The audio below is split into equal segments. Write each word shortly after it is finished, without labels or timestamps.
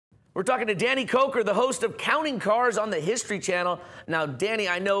We're talking to Danny Koker, the host of Counting Cars on the History Channel. Now, Danny,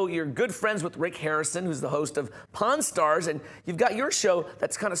 I know you're good friends with Rick Harrison, who's the host of Pawn Stars, and you've got your show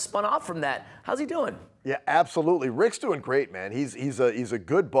that's kind of spun off from that. How's he doing? Yeah, absolutely. Rick's doing great, man. He's a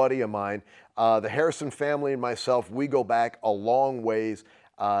good buddy of mine. The Harrison family and myself, we go back a long ways.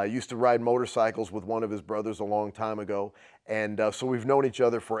 Used to ride motorcycles with one of his brothers a long time ago. And so we've known each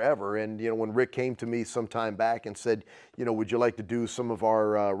other forever. And, when Rick came to me some time back and said, would you like to do some of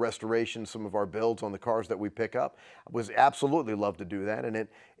our restorations, some of our builds on the cars that we pick up? I was absolutely love to do that. And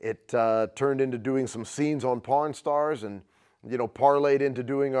it turned into doing some scenes on Pawn Stars and, parlayed into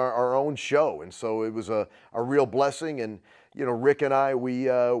doing our own show. And so it was a real blessing. And, Rick and I,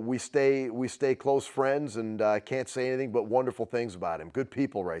 we stay close friends, and I can't say anything but wonderful things about him. Good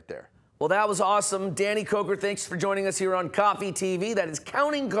people right there. Well, that was awesome. Danny Koker, thanks for joining us here on Coffee TV. That is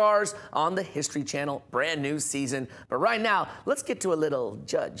Counting Cars on the History Channel, brand new season. But right now, let's get to a little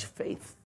Judge Faith.